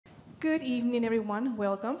Good evening, everyone.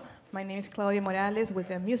 Welcome. My name is Claudia Morales with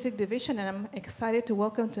the Music Division, and I'm excited to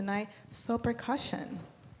welcome tonight Sō Percussion.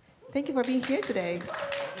 Thank you for being here today.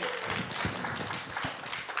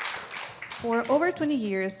 For over 20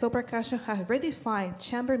 years, Sō Percussion has redefined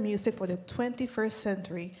chamber music for the 21st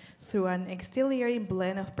century through an exhilarating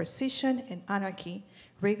blend of precision and anarchy,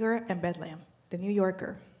 rigor and bedlam, the New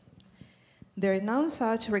Yorker. Their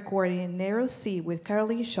non-such recording, Narrow Sea with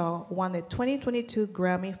Caroline Shaw, won the 2022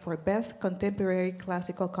 Grammy for Best Contemporary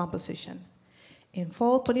Classical Composition. In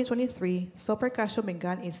fall 2023, Sō Percussion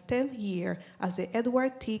began its 10th year as the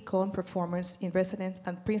Edward T. Cohn Performers in Residence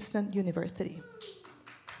at Princeton University.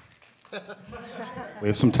 We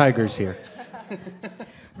have some tigers here.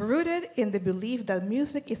 Rooted in the belief that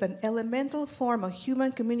music is an elemental form of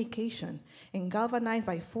human communication and galvanized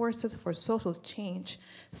by forces for social change,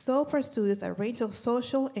 Sō pursues a range of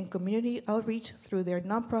social and community outreach through their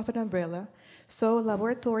nonprofit umbrella, Sō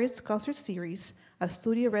Laboratories Concert Series, a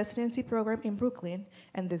studio residency program in Brooklyn,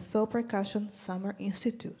 and the Sō Percussion Summer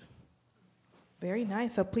Institute. Very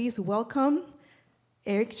nice. So please welcome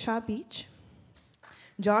Eric Shaw Beach,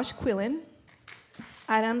 Josh Quillen,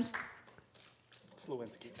 Adam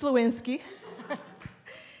Sliwinski,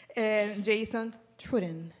 and Jason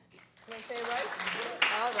Treuting. Did I say it right?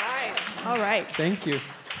 All right. All right. Thank you.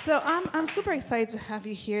 So I'm super excited to have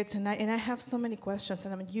you here tonight, and I have so many questions,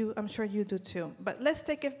 and I'm sure you do too. But let's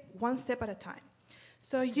take it one step at a time.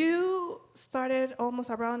 So you started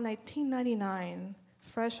almost around 1999,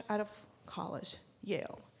 fresh out of college,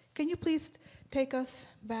 Yale. Can you please take us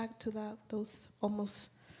back to those almost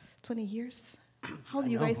 20 years? How do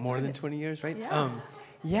you guys more started? than 20 years, right?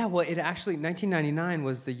 Yeah. Well, it actually, 1999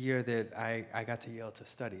 was the year that I got to Yale to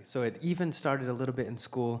study. So it even started a little bit in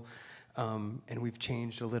school, and we've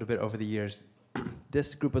changed a little bit over the years.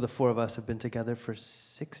 This group of the four of us have been together for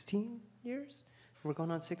 16 years. We're going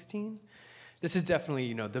on 16. This is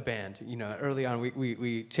definitely, the band. Early on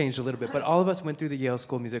we changed a little bit, but all of us went through the Yale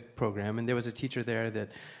School Music program, and there was a teacher there that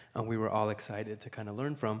we were all excited to kind of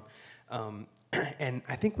learn from. And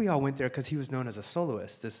I think we all went there because he was known as a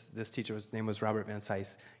soloist. This teacher, his name was Robert Van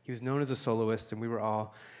Cise. He was known as a soloist, and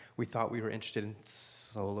we thought we were interested in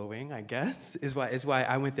soloing, I guess, is why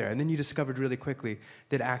I went there. And then you discovered really quickly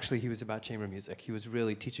that actually he was about chamber music. He was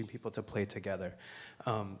really teaching people to play together.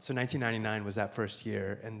 So 1999 was that first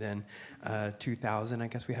year, and then 2000, I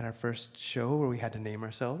guess we had our first show where we had to name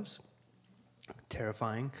ourselves.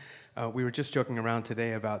 Terrifying. We were just joking around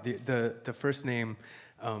today about the first name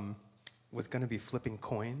was going to be Flipping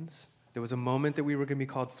Coins. There was a moment that we were going to be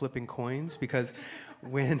called Flipping Coins because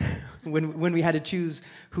when we had to choose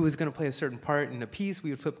who was going to play a certain part in a piece,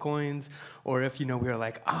 we would flip coins. Or if, we were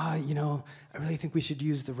like, I really think we should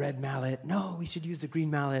use the red mallet. No, we should use the green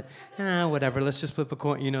mallet. Whatever, let's just flip a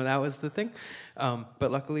coin. That was the thing.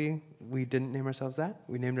 But luckily, we didn't name ourselves that.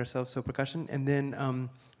 We named ourselves Sō Percussion. And then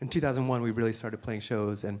in 2001, we really started playing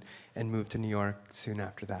shows and moved to New York soon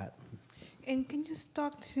after that. And can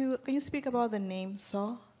you speak about the name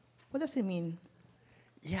Sō? What does it mean?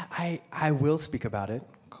 Yeah, I will speak about it,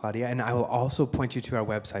 Claudia, and I will also point you to our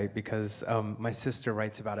website because my sister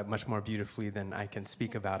writes about it much more beautifully than I can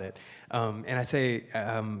speak about it. And I say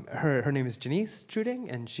her name is Janice Treuting,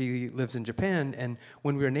 and she lives in Japan. And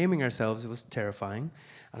when we were naming ourselves, it was terrifying.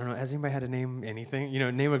 I don't know, has anybody had to name anything?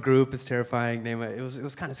 Name a group is terrifying. It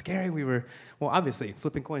was kind of scary. Obviously,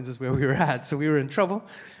 flipping coins was where we were at, so we were in trouble.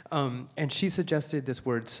 And she suggested this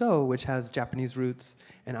word "so," which has Japanese roots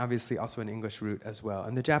and obviously also an English root as well.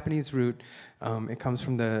 And the Japanese root, it comes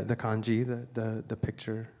from the kanji, the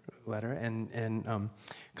picture letter, and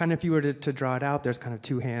kind of if you were to draw it out, there's kind of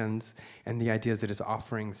two hands, and the idea is that it's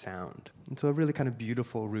offering sound. And so a really kind of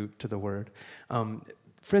beautiful root to the word.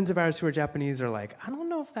 Friends of ours who are Japanese are like, I don't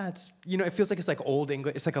know if that's, it feels like it's like old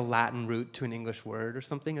English, it's like a Latin root to an English word or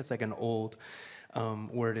something. It's like an old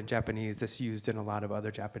word in Japanese that's used in a lot of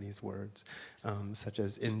other Japanese words, such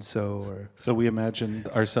as inso or... So we imagined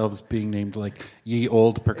ourselves being named like Ye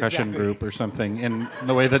Old Percussion Exactly. Group or something in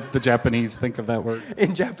the way that the Japanese think of that word.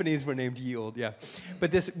 In Japanese, we're named Ye Old, yeah.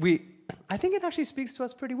 But I think it actually speaks to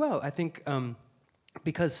us pretty well. I think...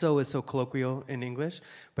 because "so" is so colloquial in English,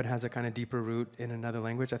 but has a kind of deeper root in another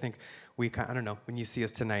language, I think I don't know, when you see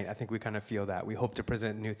us tonight, I think we kind of feel that. We hope to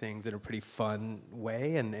present new things in a pretty fun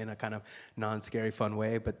way and in a kind of non-scary fun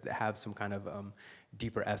way, but have some kind of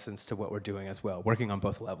deeper essence to what we're doing as well, working on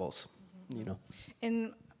both levels,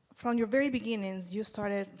 And from your very beginnings, you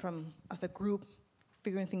started as a group,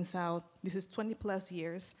 figuring things out. This is 20 plus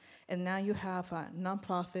years, and now you have a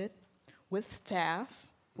nonprofit with staff,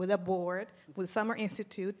 with a board, with Summer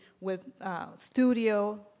Institute, with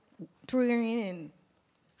studio, touring, and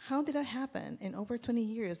How did that happen in over 20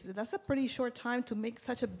 years? That's a pretty short time to make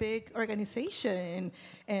such a big organization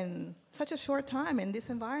in such a short time in this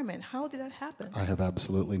environment. How did that happen? I have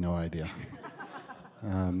absolutely no idea.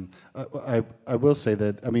 I will say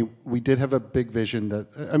that, I mean, we did have a big vision that,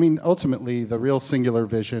 I mean, ultimately, the real singular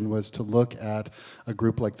vision was to look at a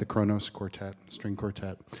group like the Kronos Quartet, string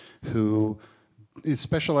quartet, who is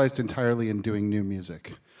specialized entirely in doing new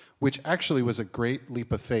music, which actually was a great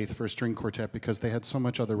leap of faith for a string quartet because they had so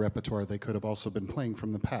much other repertoire they could have also been playing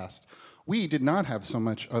from the past. We did not have so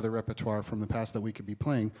much other repertoire from the past that we could be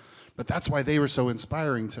playing, but that's why they were so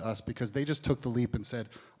inspiring to us, because they just took the leap and said,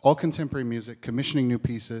 all contemporary music, commissioning new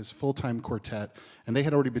pieces, full-time quartet, and they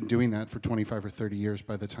had already been doing that for 25 or 30 years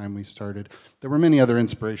by the time we started. There were many other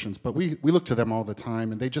inspirations, but we look to them all the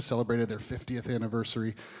time, and they just celebrated their 50th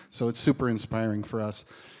anniversary, so it's super inspiring for us.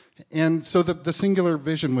 And so the singular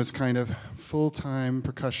vision was kind of full-time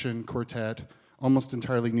percussion quartet, almost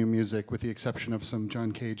entirely new music, with the exception of some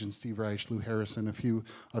John Cage and Steve Reich, Lou Harrison, a few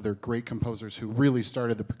other great composers who really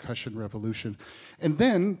started the percussion revolution. And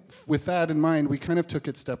then, with that in mind, we kind of took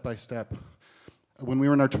it step by step. When we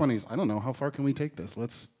were in our 20s, I don't know, how far can we take this?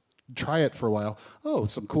 Let's try it for a while. Oh,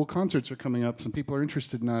 some cool concerts are coming up. Some people are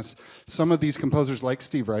interested in us. Some of these composers, like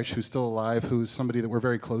Steve Reich, who's still alive, who's somebody that we're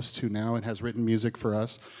very close to now and has written music for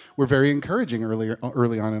us, were very encouraging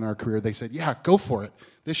early on in our career. They said, yeah, go for it.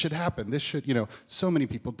 This should happen. This should, you know, so many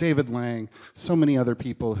people, David Lang, so many other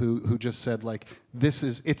people who just said, like,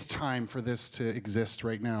 it's time for this to exist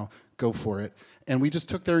right now. Go for it. And we just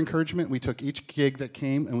took their encouragement. We took each gig that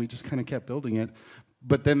came, and we just kind of kept building it.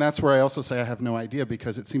 But then that's where I also say I have no idea,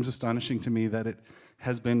 because it seems astonishing to me that it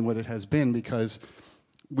has been what it has been, because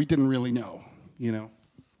we didn't really know, you know.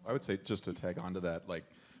 I would say, just to tag on to that, like,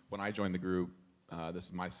 when I joined the group, this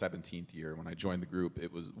is my 17th year. When I joined the group,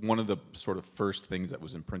 it was one of the sort of first things that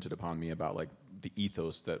was imprinted upon me about, like, the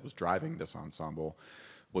ethos that was driving this ensemble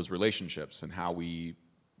was relationships, and how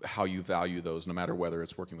you value those, no matter whether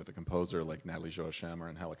it's working with a composer like Natalie Joachim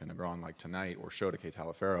or Angélica Negrón like tonight, or Shodekeh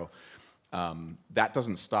Talifero. That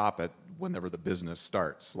doesn't stop at whenever the business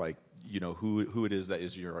starts. Like, you know, who it is that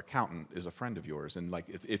is your accountant is a friend of yours, and like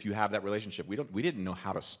if you have that relationship, we didn't know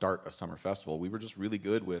how to start a summer festival. We were just really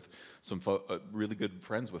good with really good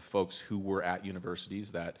friends with folks who were at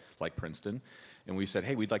universities that, like Princeton, and we said,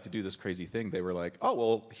 hey, we'd like to do this crazy thing. They were like, oh,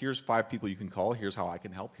 well, here's 5 people you can call. Here's how I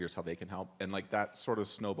can help. Here's how they can help. And like that sort of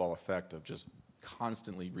snowball effect of just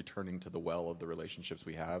constantly returning to the well of the relationships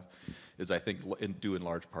we have is, I think, due in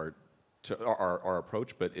large part to our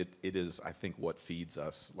approach, but it is, I think, what feeds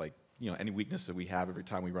us. Like, you know, any weakness that we have, every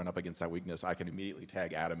time we run up against that weakness, I can immediately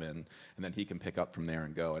tag Adam in, and then he can pick up from there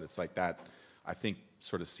and go. And it's like that, I think,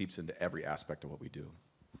 sort of seeps into every aspect of what we do.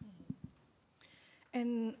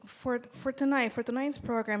 And for tonight's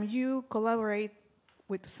program, you collaborate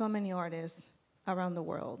with so many artists around the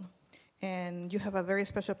world. And you have a very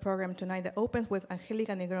special program tonight that opens with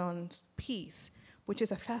Angélica Negrón's piece, which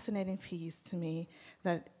is a fascinating piece to me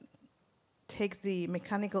that takes the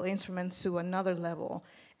mechanical instruments to another level,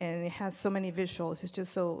 and it has so many visuals. It's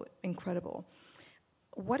just so incredible.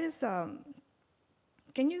 What is,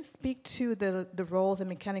 can you speak to the role of the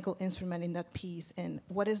mechanical instrument in that piece, and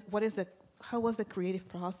how was the creative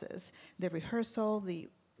process, the rehearsal, the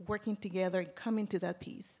working together, coming to that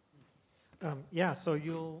piece? Yeah, so if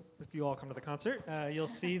you all come to the concert, you'll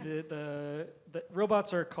see the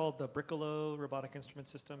robots are called the Briccolo robotic instrument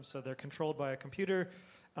system, so they're controlled by a computer.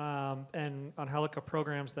 And Angélica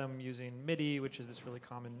programs them using MIDI, which is this really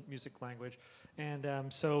common music language. And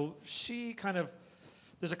so she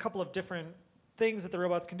there's a couple of different things that the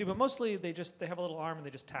robots can do, but mostly they have a little arm and they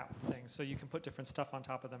just tap things. So you can put different stuff on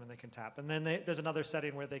top of them and they can tap. And then there's another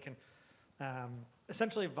setting where they can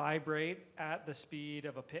essentially vibrate at the speed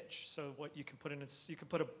of a pitch. So what you can put in, you can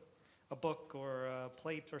put a book or a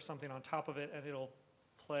plate or something on top of it, and it'll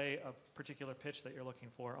play a particular pitch that you're looking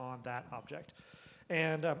for on that object.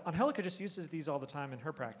 And Angélica just uses these all the time in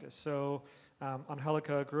her practice. So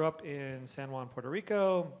Angélica grew up in San Juan, Puerto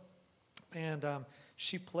Rico, and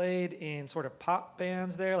she played in sort of pop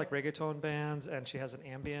bands there, like reggaeton bands, and she has an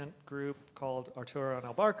ambient group called Arturo and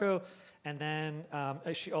El Barco. And then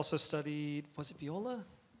she also studied, was it viola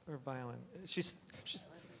or violin? She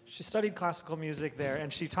studied classical music there,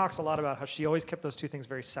 and she talks a lot about how she always kept those two things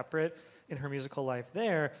very separate in her musical life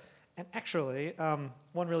there. And actually,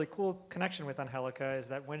 one really cool connection with Angélica is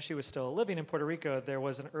that when she was still living in Puerto Rico, there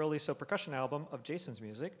was an early Sō Percussion album of Jason's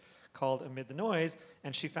music called Amid the Noise,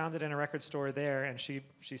 and she found it in a record store there, and she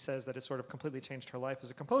says that it sort of completely changed her life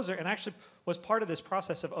as a composer, and actually was part of this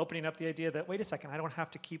process of opening up the idea that, wait a second, I don't have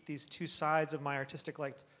to keep these two sides of my artistic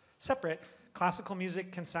life separate, classical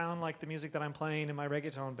music can sound like the music that I'm playing in my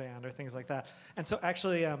reggaeton band or things like that. And so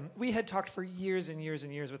actually, we had talked for years and years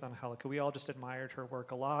and years with Angélica. We all just admired her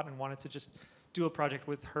work a lot and wanted to just do a project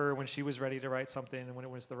with her when she was ready to write something and when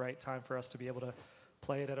it was the right time for us to be able to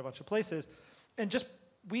play it at a bunch of places. And just,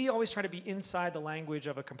 we always try to be inside the language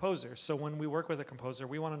of a composer. So when we work with a composer,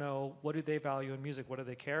 we want to know what do they value in music, what do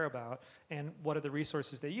they care about, and what are the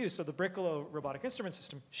resources they use. So the Briccolo robotic instrument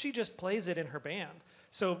system, she just plays it in her band.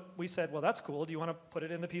 So we said, well, that's cool. Do you want to put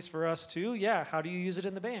it in the piece for us too? Yeah, how do you use it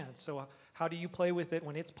in the band? So how do you play with it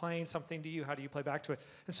when it's playing something to you? How do you play back to it?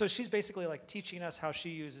 And so she's basically like teaching us how she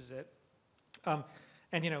uses it.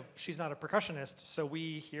 And you know, she's not a percussionist, so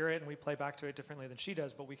we hear it and we play back to it differently than she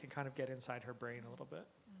does, but we can kind of get inside her brain a little bit.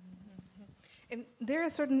 And there are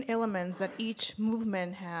certain elements that each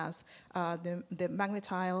movement has, the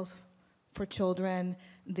magnetiles for children,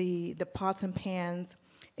 the pots and pans,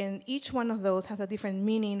 and each one of those has a different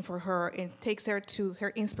meaning for her and takes her to her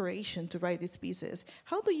inspiration to write these pieces.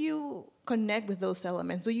 How do you connect with those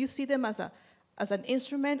elements? Do you see them as an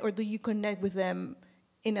instrument, or do you connect with them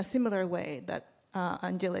in a similar way that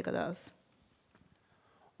Angélica does?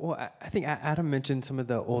 Well, I think Adam mentioned some of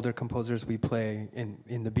the older composers we play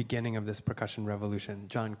in the beginning of this percussion revolution.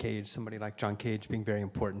 John Cage, somebody like John Cage being very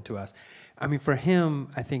important to us. I mean, for him,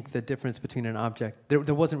 I think the difference between an object,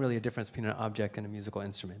 there wasn't really a difference between an object and a musical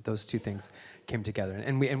instrument. Those two things came together.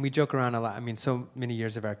 And we joke around a lot. I mean, so many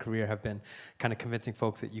years of our career have been kind of convincing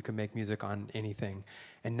folks that you can make music on anything.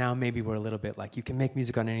 And now maybe we're a little bit like, you can make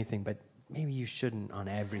music on anything, but maybe you shouldn't on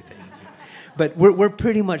everything. But we're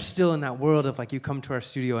pretty much still in that world of like, you come to our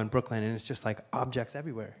studio in Brooklyn and it's just like objects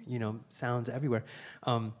everywhere, you know, sounds everywhere.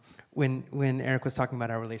 When Eric was talking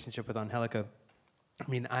about our relationship with Angélica, I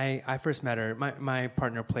mean, I first met her, my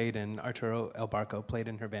partner played in, Arturo El Barco played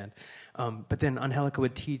in her band. But then Angélica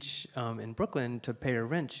would teach in Brooklyn to pay her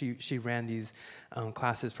rent. She ran these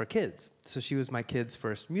classes for kids. So she was my kid's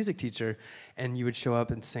first music teacher, and you would show up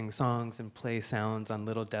and sing songs and play sounds on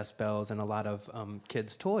little decibels and a lot of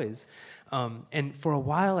kids' toys. And for a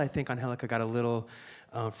while, I think Angélica got a little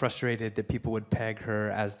frustrated that people would peg her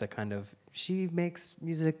as the kind of, she makes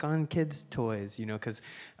music on kids' toys, you know, because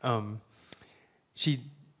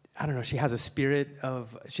I don't know, she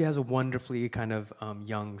has a wonderfully kind of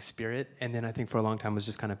young spirit, and then I think for a long time was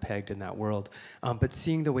just kind of pegged in that world. But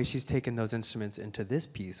seeing the way she's taken those instruments into this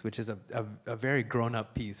piece, which is a very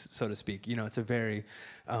grown-up piece, so to speak, you know, it's a very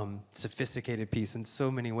sophisticated piece in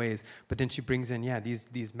so many ways, but then she brings in,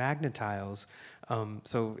 these magnetiles.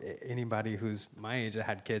 So anybody who's my age that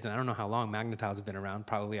had kids, and I don't know how long magnetiles have been around,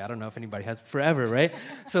 probably, I don't know if anybody has forever, right?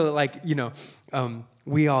 So like, you know,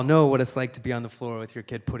 we all know what it's like to be on the floor with your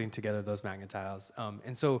kid putting together those magnetiles.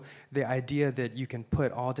 And so the idea that you can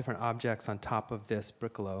put all different objects on top of this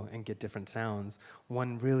Briccolo and get different sounds,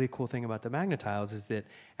 one really cool thing about the magnetiles is that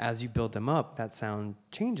as you build them up, that sound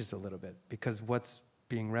changes a little bit, because what's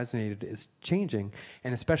being resonated is changing,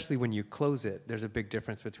 and especially when you close it, there's a big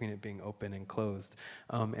difference between it being open and closed.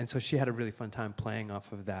 And so she had a really fun time playing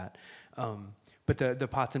off of that. But the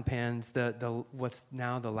pots and pans, what's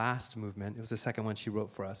now the last movement, it was the second one she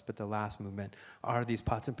wrote for us, but the last movement are these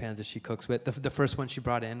pots and pans that she cooks with. The first one she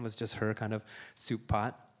brought in was just her kind of soup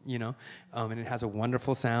pot, you know, and it has a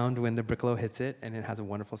wonderful sound when the Briccolo hits it, and it has a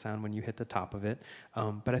wonderful sound when you hit the top of it.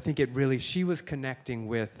 But I think she was connecting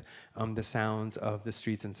with the sounds of the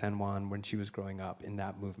streets in San Juan when she was growing up in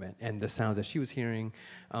that movement, and the sounds that she was hearing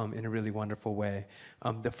in a really wonderful way.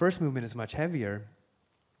 The first movement is much heavier,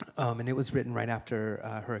 and it was written right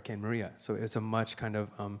after Hurricane Maria, so it's a much kind of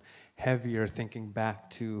heavier thinking back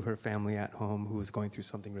to her family at home who was going through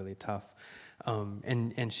something really tough.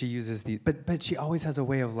 And she uses these, but she always has a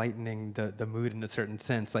way of lightening the mood in a certain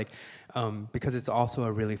sense, like because it's also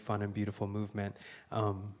a really fun and beautiful movement.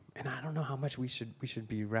 And I don't know how much we should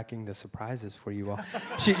be wrecking the surprises for you all.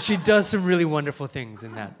 She does some really wonderful things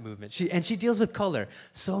in that movement. She deals with color.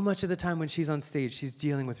 So much of the time when she's on stage, she's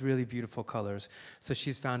dealing with really beautiful colors. So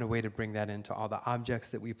she's found a way to bring that into all the objects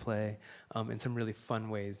that we play in some really fun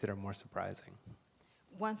ways that are more surprising.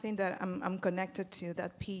 One thing that I'm connected to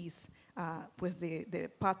that piece with the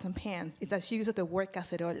pots and pans is that she uses the word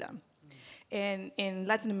cacerola. And in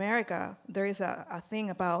Latin America, there is a thing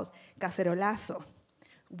about cacerolazo,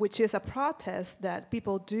 which is a protest that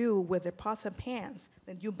people do with their pots and pans.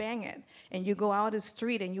 Then you bang it, and you go out the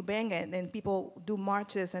street and you bang it, and people do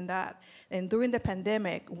marches and that. And during the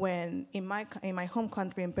pandemic, when in my home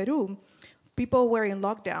country in Peru, people were in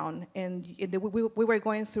lockdown, and we were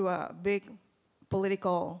going through a big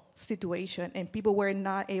political situation, and people were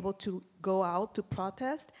not able to go out to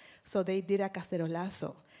protest, so they did a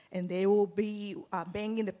cacerolazo. and they will be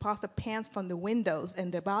banging the pots of pans from the windows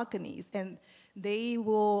and the balconies, and they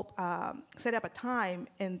will set up a time,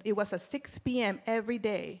 and it was at 6 p.m. every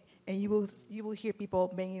day, and you will hear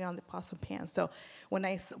people banging on the pots and pans. So when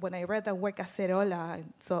I read the word cacerola,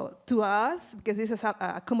 so to us, because this is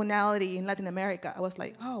a commonality in Latin America, I was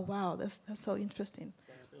like, oh wow, that's so interesting.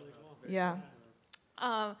 That's really cool. Yeah.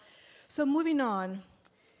 So moving on,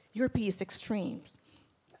 your piece, Extremes.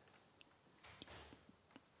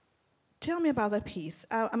 Tell me about that piece.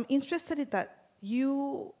 I'm interested in that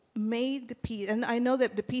you made the piece, and I know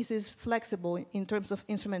that the piece is flexible in terms of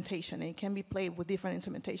instrumentation, and it can be played with different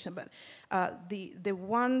instrumentation, but the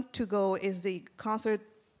one to go is the concert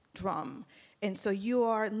drum. And so you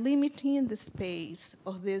are limiting the space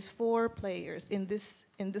of these 4 players in this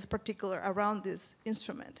particular, around this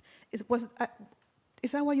instrument. Is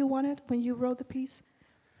that what you wanted when you wrote the piece?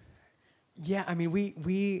 Yeah, I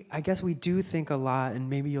mean, I guess we do think a lot, and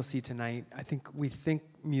maybe you'll see tonight, I think we think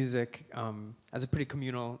music as a pretty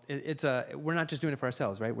communal, we're not just doing it for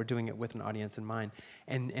ourselves, right? We're doing it with an audience in mind.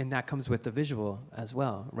 And that comes with the visual as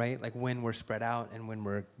well, right? Like when we're spread out and when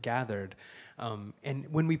we're gathered. And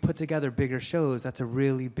when we put together bigger shows, that's a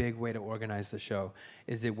really big way to organize the show,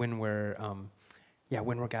 is that when we're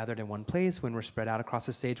gathered in one place, when we're spread out across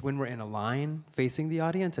the stage, when we're in a line facing the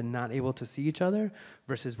audience and not able to see each other,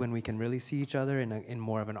 versus when we can really see each other in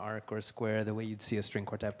more of an arc or a square, the way you'd see a string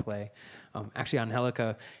quartet play. Actually,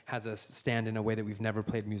 Angélica has us stand in a way that we've never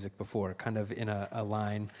played music before, kind of in a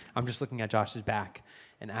line. I'm just looking at Josh's back,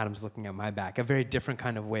 and Adam's looking at my back, a very different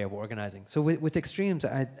kind of way of organizing. So with Extremes,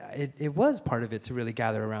 it was part of it to really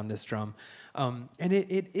gather around this drum. And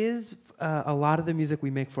it is a lot of the music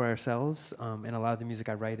we make for ourselves, and a lot of the music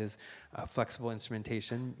I write is flexible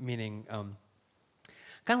instrumentation, meaning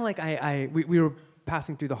kind of like we were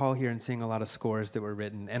passing through the hall here and seeing a lot of scores that were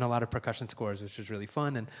written, and a lot of percussion scores, which was really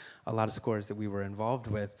fun, and a lot of scores that we were involved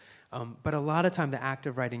with. But a lot of time, the act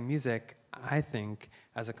of writing music, I think,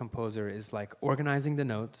 as a composer, is like organizing the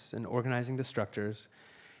notes and organizing the structures,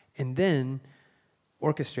 and then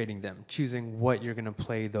orchestrating them, choosing what you're gonna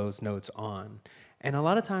play those notes on. And a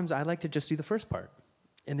lot of times I like to just do the first part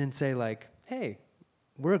and then say like, hey,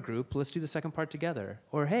 we're a group, let's do the second part together.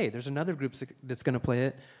 Or hey, there's another group that's gonna play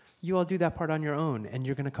it, you all do that part on your own, and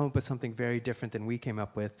you're gonna come up with something very different than we came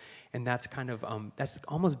up with. And that's kind of, that's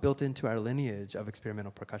almost built into our lineage of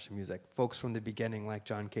experimental percussion music. Folks from the beginning, like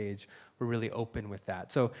John Cage, were really open with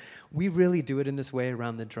that. So we really do it in this way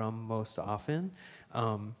around the drum most often.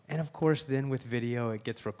 And of course, then with video, it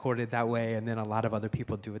gets recorded that way, and then a lot of other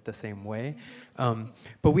people do it the same way.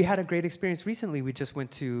 But we had a great experience recently. We just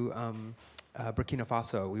went to Burkina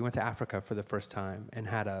Faso. We went to Africa for the first time and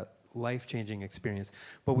had a life-changing experience,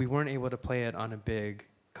 but we weren't able to play it on a big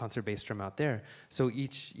concert bass drum out there. So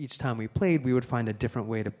each time we played, we would find a different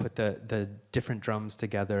way to put the different drums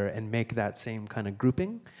together and make that same kind of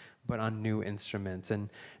grouping, but on new instruments. And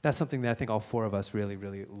that's something that I think all 4 of us really,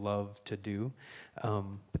 really love to do.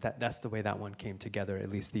 But that's the way that one came together, at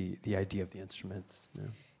least the idea of the instruments. Yeah.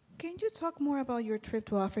 Can you talk more about your trip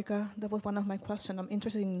to Africa? That was one of my questions. I'm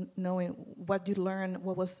interested in knowing what you learned,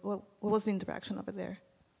 what was the interaction over there?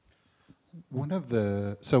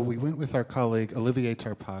 So we went with our colleague Olivier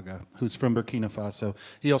Tarpaga, who's from Burkina Faso.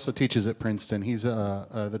 He also teaches at Princeton. He's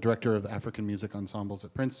the director of African music ensembles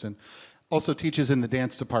at Princeton. Also teaches in the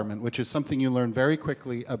dance department, which is something you learn very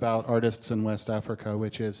quickly about artists in West Africa,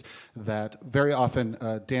 which is that very often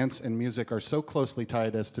dance and music are so closely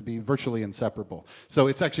tied as to be virtually inseparable. So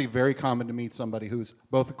it's actually very common to meet somebody who's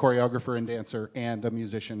both a choreographer and dancer and a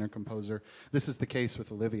musician or composer. This is the case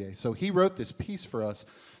with Olivier. So he wrote this piece for us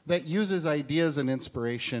that uses ideas and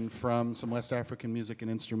inspiration from some West African music and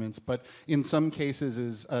instruments, but in some cases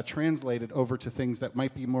is translated over to things that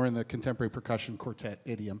might be more in the contemporary percussion quartet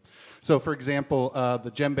idiom. So for example, the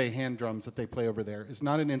djembe hand drums that they play over there is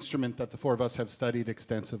not an instrument that the 4 of us have studied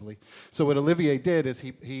extensively. So what Olivier did is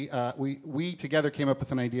we together came up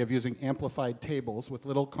with an idea of using amplified tables with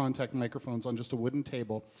little contact microphones on just a wooden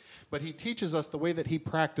table. But he teaches us the way that he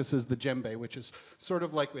practices the djembe, which is sort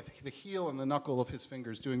of like with the heel and the knuckle of his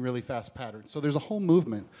fingers doing really fast patterns. So there's a whole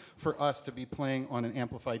movement for us to be playing on an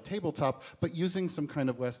amplified tabletop, but using some kind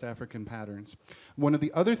of West African patterns. One of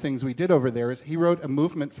the other things we did over there is he wrote a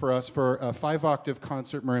movement for us for a 5-octave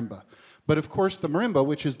concert marimba. But of course the marimba,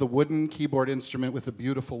 which is the wooden keyboard instrument with the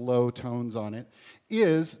beautiful low tones on it,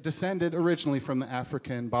 is descended originally from the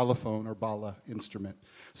African balafon or bala instrument.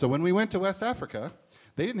 So when we went to West Africa,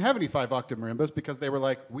 They didn't have any 5-octave marimbas because they were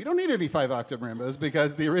like, we don't need any 5-octave marimbas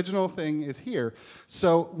because the original thing is here.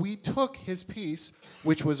 So we took his piece,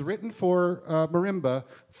 which was written for marimba,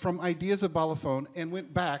 from ideas of balafon and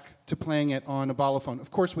went back to playing it on a balafon,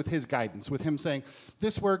 of course with his guidance, with him saying,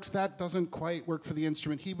 this works, that doesn't quite work for the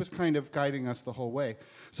instrument. He was kind of guiding us the whole way.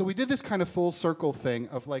 So we did this kind of full circle thing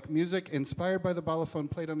of like music inspired by the balafon,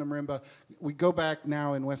 played on a marimba. We go back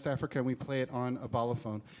now in West Africa and we play it on a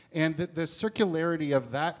balafon. And the circularity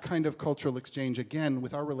of that kind of cultural exchange, again,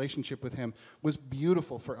 with our relationship with him, was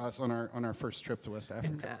beautiful for us on our first trip to West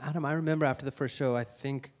Africa. And Adam, I remember after the first show, I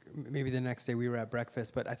think maybe the next day we were at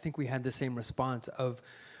breakfast, but I think we had the same response of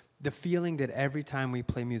the feeling that every time we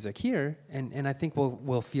play music here, and I think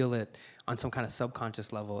we'll feel it on some kind of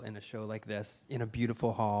subconscious level in a show like this, in a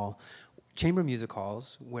beautiful hall, chamber music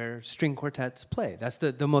halls where string quartets play. That's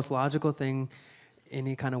the most logical thing.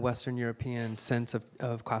 Any kind of Western European sense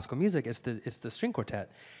of classical music, it's the string quartet.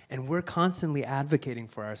 And we're constantly advocating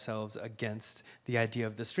for ourselves against the idea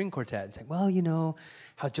of the string quartet and saying, well, you know,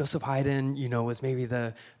 how Joseph Haydn, you know, was maybe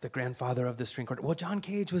the grandfather of the string quartet. Well, John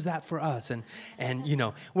Cage was that for us. And you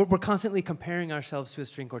know, we're constantly comparing ourselves to a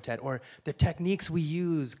string quartet, or the techniques we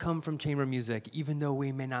use come from chamber music, even though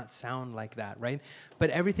we may not sound like that, right? But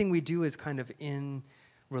everything we do is kind of in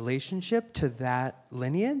relationship to that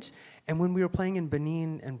lineage. And when we were playing in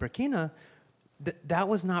Benin and Burkina, that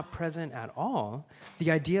was not present at all.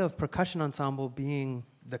 The idea of percussion ensemble being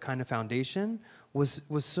the kind of foundation was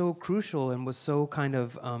so crucial and was so kind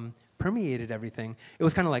of permeated everything. It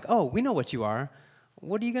was kind of like, oh, we know what you are.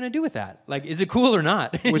 What are you going to do with that? Like, is it cool or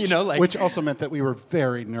not? Which, you know, like, which also meant that we were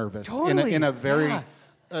very nervous. Totally, in a very... yeah.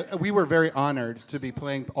 We were very honored to be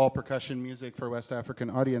playing all percussion music for a West African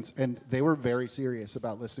audience, and they were very serious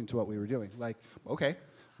about listening to what we were doing. Like, okay,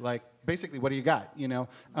 like, basically, what do you got, you know?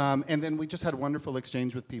 And then we just had a wonderful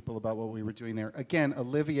exchange with people about what we were doing there. Again,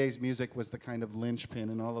 Olivier's music was the kind of linchpin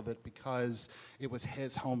in all of it because it was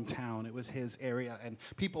his hometown, it was his area, and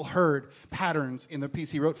people heard patterns in the piece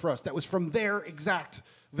he wrote for us that was from their exact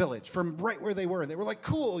village, from right where they were. They were like,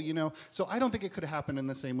 cool, you know? So I don't think it could have happened in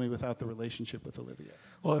the same way without the relationship with Olivier.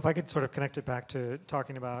 Well, if I could sort of connect it back to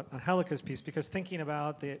talking about Angélica's piece, because thinking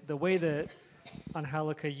about the way that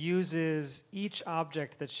Angélica uses each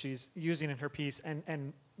object that she's using in her piece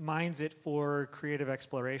and mines it for creative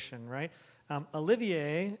exploration, right?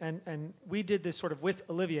 Olivier, and we did this sort of with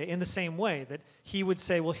Olivier in the same way, that he would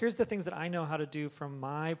say, well, here's the things that I know how to do from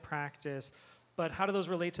my practice, but how do those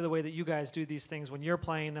relate to the way that you guys do these things when you're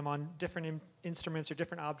playing them on different instruments or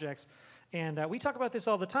different objects? And we talk about this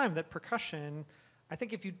all the time, that percussion, I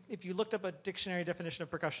think if you looked up a dictionary definition of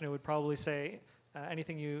percussion, it would probably say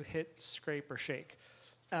anything you hit, scrape, or shake.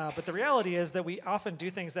 But the reality is that we often do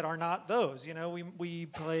things that are not those. You know, we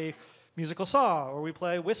play musical saw, or we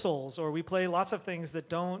play whistles, or we play lots of things that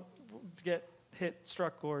don't get hit,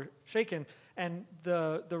 struck, or shaken. And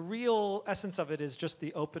the real essence of it is just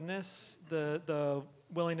the openness, the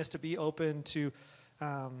willingness to be open to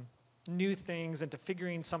new things and to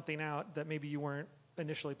figuring something out that maybe you weren't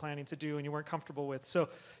initially planning to do and you weren't comfortable with. So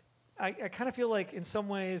I kind of feel like in some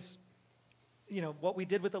ways, you know, what we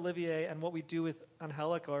did with Olivier and what we do with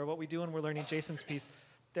Angélica, or what we do when we're learning Jason's piece,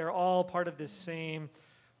 they're all part of this same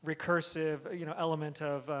recursive, you know, element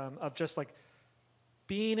of just like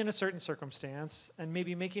being in a certain circumstance and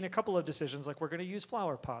maybe making a couple of decisions, like we're going to use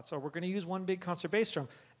flower pots, or we're going to use one big concert bass drum.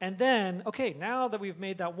 And then, okay, now that we've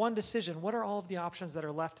made that one decision, what are all of the options that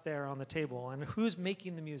are left there on the table? And who's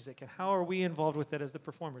making the music? And how are we involved with it as the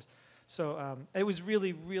performers? So it was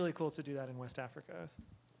really, really cool to do that in West Africa.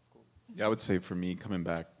 Yeah, I would say for me, coming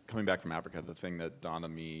back from Africa, the thing that dawned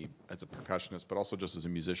on me as a percussionist, but also just as a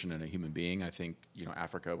musician and a human being, I think, you know,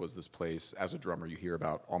 Africa was this place, as a drummer, you hear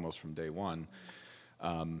about almost from day one.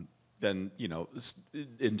 Then, you know,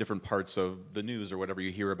 in different parts of the news or whatever,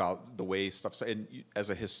 you hear about the way stuff, and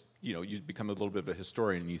you become a little bit of a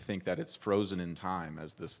historian, and you think that it's frozen in time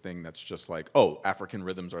as this thing that's just like, oh, African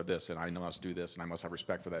rhythms are this, and I must do this, and I must have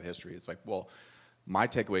respect for that history. It's like, well, my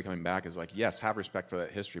takeaway coming back is like, yes, have respect for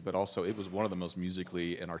that history, but also it was one of the most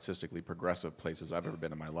musically and artistically progressive places I've ever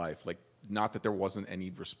been in my life. Like, not that there wasn't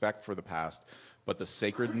any respect for the past, but the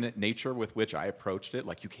sacred nature with which I approached it,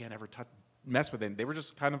 like, you can't ever mess with it. They were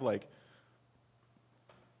just kind of like,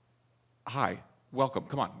 hi, welcome,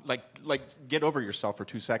 come on, like get over yourself for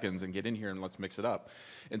 2 seconds and get in here and let's mix it up.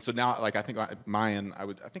 And so now, like, I think I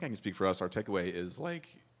think I can speak for us. Our takeaway is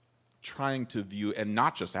like trying to view, and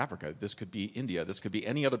not just Africa. This could be India. This could be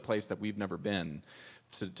any other place that we've never been.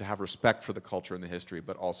 To have respect for the culture and the history,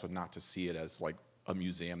 but also not to see it as like a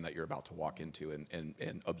museum that you're about to walk into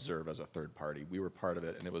and observe as a third party. We were part of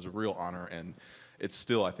it, and it was a real honor, and it's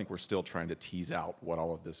still, I think we're still trying to tease out what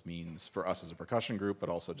all of this means for us as a percussion group, but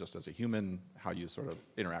also just as a human, how you sort of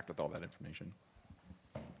interact with all that information.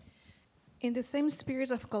 In the same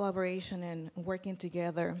spirit of collaboration and working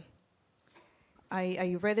together,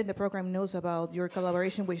 I read in the program notes about your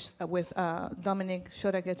collaboration with Dominic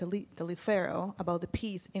Shodekeh Talifero about the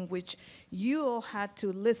piece in which you all had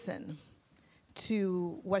to listen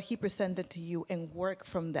to what he presented to you and work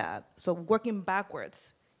from that. So working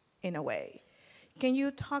backwards in a way. Can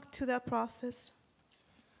you talk to that process?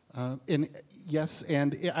 Yes,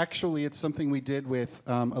 and actually it's something we did with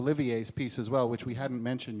Olivier's piece as well, which we hadn't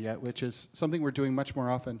mentioned yet, which is something we're doing much more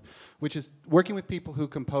often, which is working with people who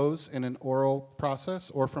compose in an oral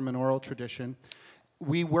process or from an oral tradition.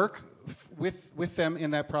 We work with them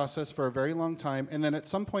in that process for a very long time, and then at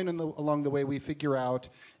some point along the way we figure out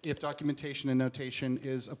if documentation and notation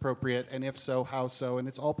is appropriate, and if so, how so, and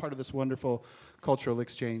it's all part of this wonderful cultural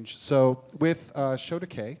exchange. So with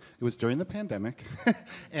Shodekeh, it was during the pandemic,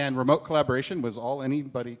 and remote collaboration was all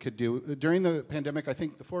anybody could do. During the pandemic, I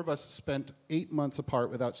think the four of us spent 8 months apart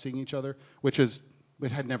without seeing each other, which it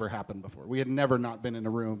had never happened before. We had never not been in a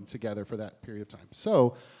room together for that period of time.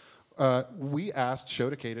 So we asked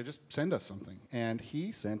Shodekeh to just send us something, and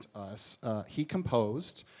he sent us, he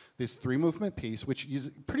composed this 3-movement piece, which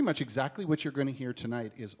is pretty much exactly what you're going to hear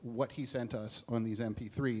tonight is what he sent us on these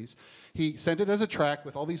MP3s. He sent it as a track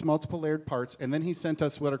with all these multiple layered parts, and then he sent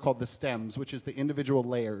us what are called the stems, which is the individual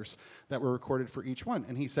layers that were recorded for each one.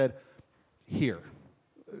 And he said, here,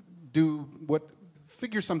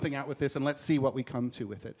 figure something out with this, and let's see what we come to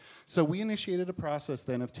with it. So we initiated a process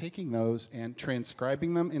then of taking those and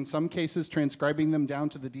transcribing them. In some cases, transcribing them down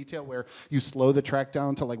to the detail where you slow the track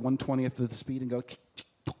down to like 1/20th of the speed and go,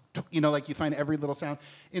 you know, like you find every little sound.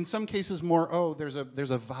 In some cases more, oh, there's a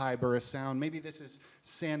vibe or a sound. Maybe this is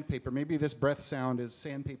sandpaper. Maybe this breath sound is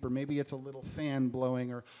sandpaper. Maybe it's a little fan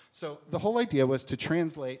blowing. So the whole idea was to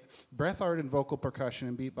translate breath art and vocal percussion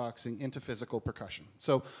and beatboxing into physical percussion.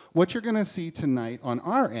 So what you're going to see tonight on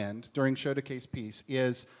our end during Shodekeh's piece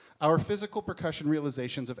is our physical percussion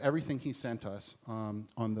realizations of everything he sent us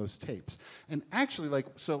on those tapes. And actually,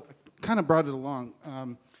 so kind of brought it along.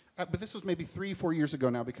 But this was maybe 3-4 years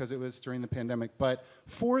ago now because it was during the pandemic. But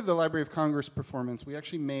for the Library of Congress performance, we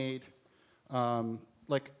actually made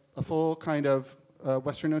like a full kind of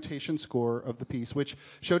Western notation score of the piece, which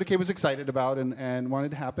Shodekeh was excited about and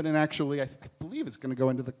wanted to happen. And actually, I believe it's going to go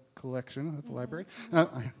into the collection at the library.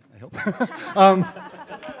 I hope.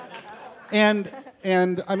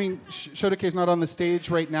 And I mean, Shodekeh's not on the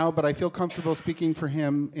stage right now, but I feel comfortable speaking for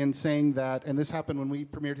him in saying that, and this happened when we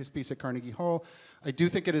premiered his piece at Carnegie Hall, I do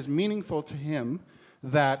think it is meaningful to him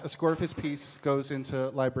that a score of his piece goes into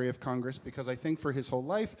Library of Congress because I think for his whole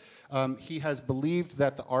life, he has believed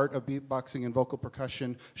that the art of beatboxing and vocal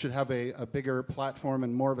percussion should have a bigger platform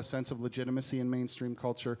and more of a sense of legitimacy in mainstream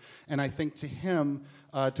culture. And I think to him,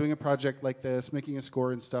 doing a project like this, making a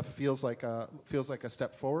score and stuff feels like a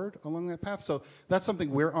step forward along that path. So that's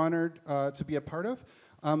something we're honored to be a part of.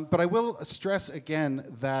 But I will stress again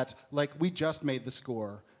that we just made the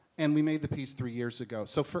score. And we made the piece 3 years ago.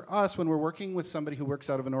 So for us, when we're working with somebody who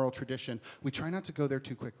works out of an oral tradition, we try not to go there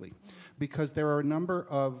too quickly because there are a number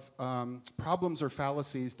of problems or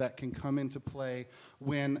fallacies that can come into play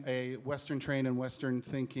when a Western trained and Western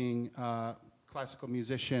thinking classical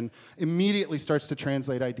musician immediately starts to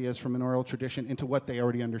translate ideas from an oral tradition into what they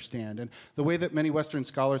already understand. And the way that many Western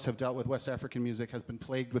scholars have dealt with West African music has been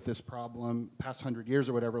plagued with this problem past 100 years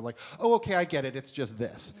or whatever, like, oh, okay, I get it, it's just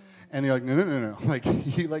this. And they're like, no.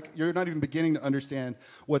 You're not even beginning to understand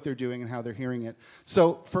what they're doing and how they're hearing it.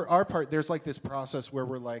 So for our part, there's like this process where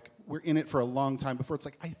we're in it for a long time before it's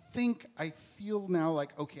like, I feel now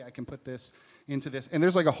like, okay, I can put this into this. And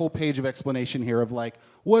there's like a whole page of explanation here of like,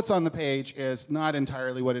 what's on the page is not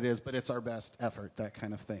entirely what it is, but it's our best effort, that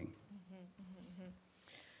kind of thing.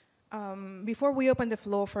 Before we open the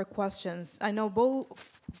floor for questions, I know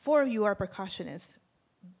four of you are percussionists.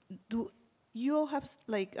 Do you all have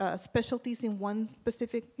like specialties in one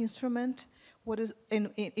specific instrument?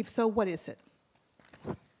 And if so, what is it?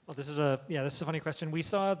 Well, this is a funny question. We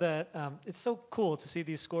saw that it's so cool to see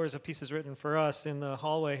these scores of pieces written for us in the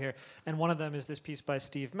hallway here. And one of them is this piece by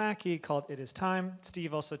Steve Mackey called It Is Time.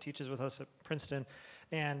 Steve also teaches with us at Princeton.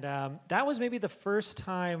 And that was maybe the first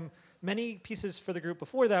time. Many pieces for the group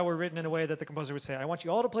before that were written in a way that the composer would say, I want you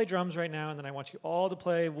all to play drums right now, and then I want you all to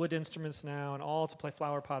play wood instruments now, and all to play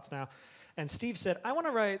flower pots now. And Steve said, I want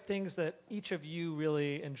to write things that each of you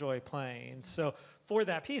really enjoy playing. So for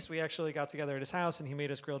that piece, we actually got together at his house, and he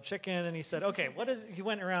made us grilled chicken, and he said, okay, he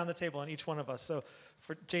went around the table on each one of us. So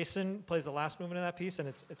for Jason plays the last movement of that piece, and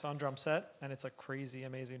it's on drum set, and it's a crazy,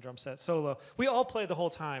 amazing drum set solo. We all play the whole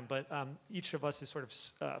time, but each of us is sort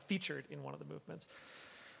of featured in one of the movements.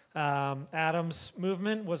 Adam's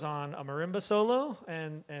movement was on a marimba solo,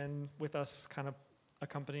 and with us kind of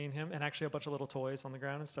accompanying him, and actually a bunch of little toys on the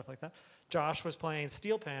ground and stuff like that. Josh was playing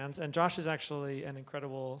steel pans, and Josh is actually an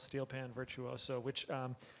incredible steel pan virtuoso, which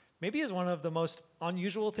maybe is one of the most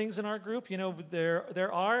unusual things in our group. You know,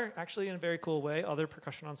 there are actually, in a very cool way, other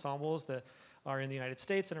percussion ensembles that are in the United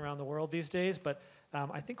States and around the world these days, but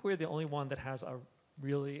I think we're the only one that has a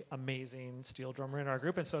really amazing steel drummer in our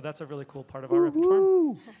group, and so that's a really cool part of our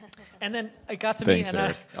repertoire. And then it got to Thanks, me, and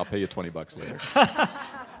Eric. I'll pay you $20 later.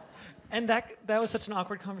 And that was such an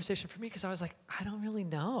awkward conversation for me because I was like, I don't really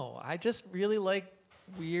know. I just really like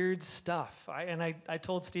weird stuff. I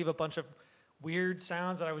told Steve a bunch of weird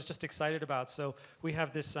sounds that I was just excited about. So we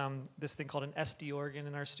have this this thing called an SD organ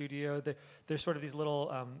in our studio. There's sort of these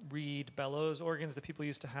little reed bellows organs that people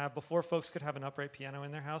used to have before folks could have an upright piano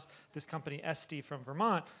in their house. This company, SD from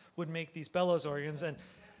Vermont, would make these bellows organs.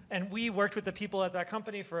 And we worked with the people at that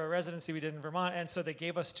company for a residency we did in Vermont, and so they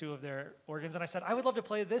gave us 2 of their organs. And I said, I would love to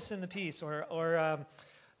play this in the piece, or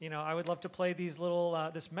you know, I would love to play these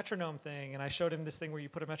little this metronome thing. And I showed him this thing where you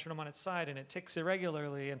put a metronome on its side and it ticks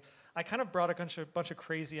irregularly. And I kind of brought a bunch of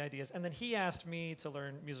crazy ideas. And then he asked me to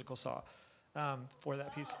learn musical saw for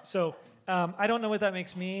that piece. So I don't know what that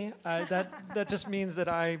makes me. That just means that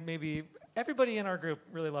everybody in our group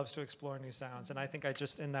really loves to explore new sounds. And I think I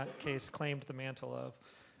just, in that case, claimed the mantle of,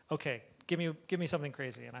 okay, give me something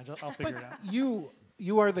crazy, and I'll figure it out.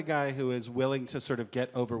 You are the guy who is willing to sort of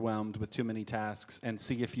get overwhelmed with too many tasks and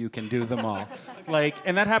see if you can do them all.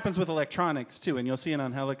 And that happens with electronics too, and you'll see in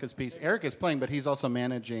Angélica's piece, Eric is playing, but he's also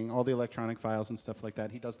managing all the electronic files and stuff like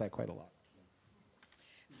that. He does that quite a lot.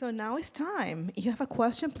 So now it's time. If you have a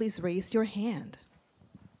question, please raise your hand.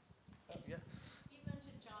 You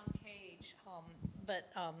mentioned John Cage,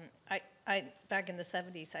 but I back in the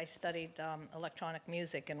 70s, I studied electronic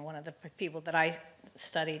music, and one of the people that I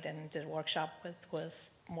studied and did a workshop with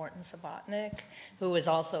was Morton Subotnick, who was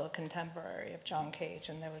also a contemporary of John Cage,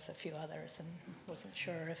 and there was a few others, and wasn't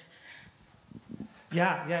sure if...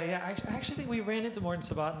 Yeah. I actually think we ran into Morton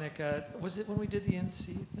Subotnick. Was it when we did the NC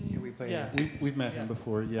thing? Yeah, we played. Yeah. We've met him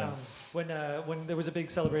before, yeah. When there was a big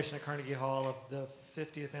celebration at Carnegie Hall of the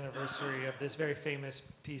 50th anniversary of this very famous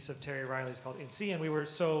piece of Terry Riley's called NC, and we were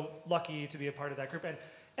so lucky to be a part of that group. And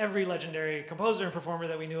every legendary composer and performer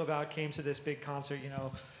that we knew about came to this big concert. You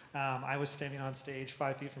know, I was standing on stage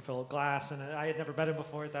 5 feet from Philip Glass, and I had never met him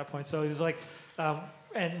before at that point. So he was like,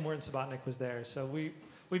 and Morton Subotnick was there. So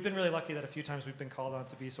we've been really lucky that a few times we've been called on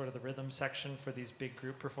to be sort of the rhythm section for these big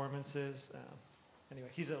group performances. Anyway,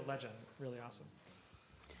 he's a legend, really awesome.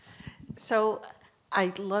 So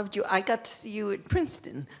I loved you. I got to see you at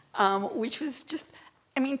Princeton, which was just,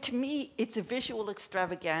 I mean, to me, it's a visual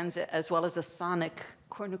extravaganza as well as a sonic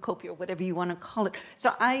cornucopia, or whatever you want to call it.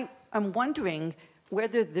 So I'm wondering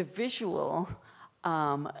whether the visual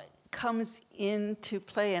comes into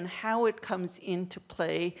play and how it comes into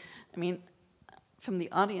play. I mean, from the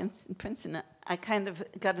audience in Princeton, I kind of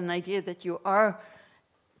got an idea that you are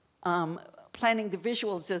planning the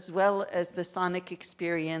visuals as well as the sonic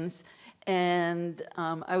experience. And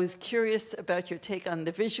I was curious about your take on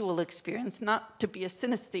the visual experience, not to be a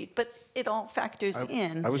synesthete, but it all factors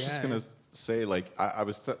in. I was just going to say, like, I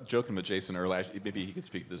was joking with Jason earlier, maybe he could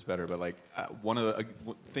speak to this better, but like one of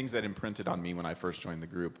the things that imprinted on me when I first joined the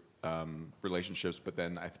group, relationships, but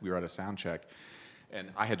then we were at a sound check, and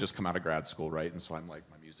I had just come out of grad school, right? And so I'm like,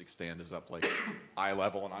 my music stand is up like eye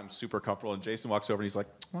level, and I'm super comfortable, and Jason walks over and he's like,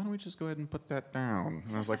 why don't we just go ahead and put that down?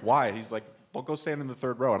 And I was like, why? And he's like, well, go stand in the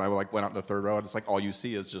third row. And I like went out in the third row, and it's like all you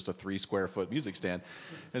see is just a 3 square foot music stand.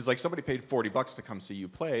 And it's like somebody paid $40 to come see you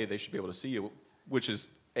play. They should be able to see you, which is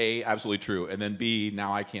A, absolutely true, and then B,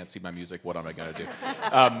 now I can't see my music. What am I going to do?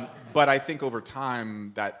 But I think over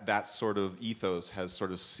time that sort of ethos has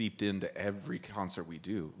sort of seeped into every concert we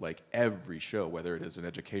do, like every show, whether it is an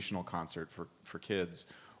educational concert for kids,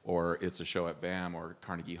 or it's a show at BAM or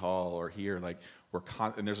Carnegie Hall or here. Like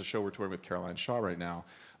and there's a show we're touring with Caroline Shaw right now.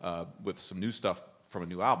 With some new stuff from a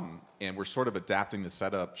new album, and we're sort of adapting the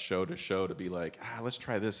setup show to show to be like, let's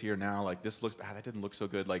try this here now, like this looks, that didn't look so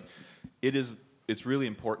good. Like it's really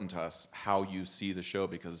important to us how you see the show,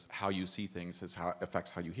 because how you see things is how affects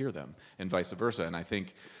how you hear them, and vice versa. And I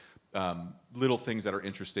think little things that are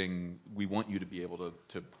interesting, we want you to be able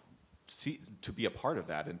to to be a part of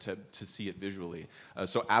that and to see it visually.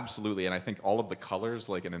 So absolutely, and I think all of the colors,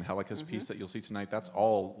 like in Angélica's piece that you'll see tonight, that's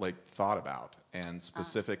all like thought about, and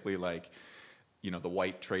specifically like, you know, the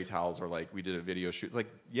white tray towels, or like we did a video shoot. Like,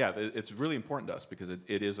 yeah, it's really important to us because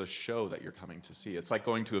it is a show that you're coming to see. It's like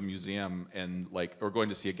going to a museum and like, or going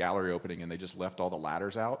to see a gallery opening and they just left all the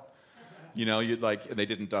ladders out. You know, you'd like, and they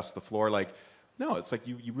didn't dust the floor. Like, no, it's like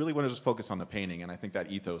you really want to just focus on the painting, and I think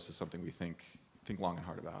that ethos is something we think long and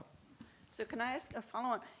hard about. So can I ask a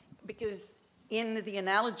follow-on? Because in the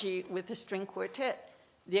analogy with the string quartet,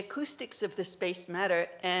 the acoustics of the space matter,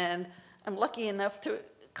 and I'm lucky enough to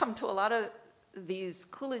come to a lot of these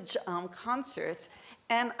Coolidge concerts,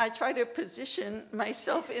 and I try to position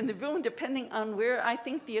myself in the room depending on where I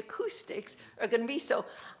think the acoustics are going to be. So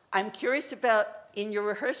I'm curious about, in your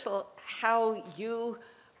rehearsal, how you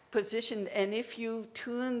positioned and if you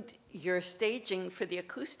tuned your staging for the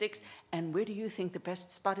acoustics, and where do you think the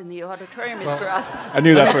best spot in the auditorium is for us? I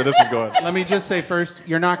knew that's where this was going. Let me just say first,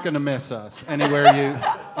 you're not going to miss us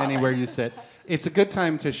anywhere you sit. It's a good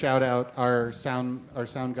time to shout out our sound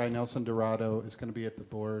guy, Nelson Dorado, is going to be at the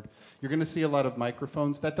board. You're going to see a lot of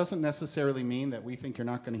microphones. That doesn't necessarily mean that we think you're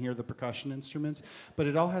not going to hear the percussion instruments, but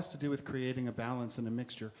it all has to do with creating a balance and a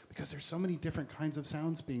mixture, because there's so many different kinds of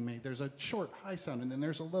sounds being made. There's a short, high sound, and then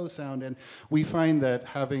there's a low sound, and we find that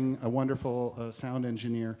having a wonderful sound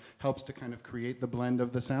engineer helps to kind of create the blend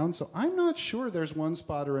of the sound. So I'm not sure there's one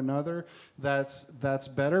spot or another that's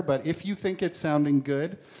better, but if you think it's sounding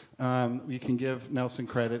good, you can give Nelson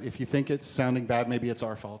credit. If you think it's sounding bad, maybe it's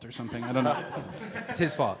our fault or something. I don't know. It's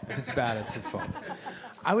his fault. If it's bad, it's his fault.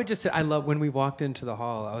 I would just say, I love, when we walked into the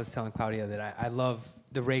hall, I was telling Claudia that I love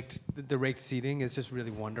the raked seating is just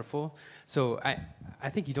really wonderful. So I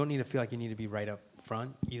think you don't need to feel like you need to be right up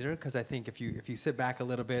front either, because I think if you sit back a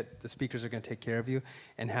little bit, the speakers are going to take care of you,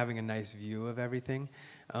 and having a nice view of everything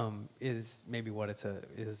is maybe what it's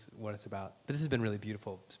about. But this has been really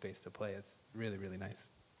beautiful space to play. It's really, really nice.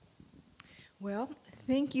 Well,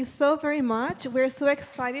 thank you so very much. We're so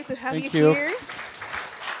excited to have Thank you you. here.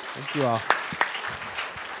 Thank you all.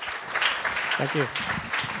 Thank you.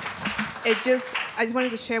 I just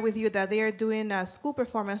wanted to share with you that they are doing a school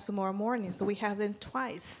performance tomorrow morning, so we have them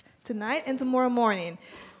twice, tonight and tomorrow morning.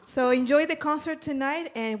 So enjoy the concert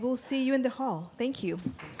tonight, and we'll see you in the hall. Thank you.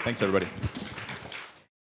 Thanks, everybody.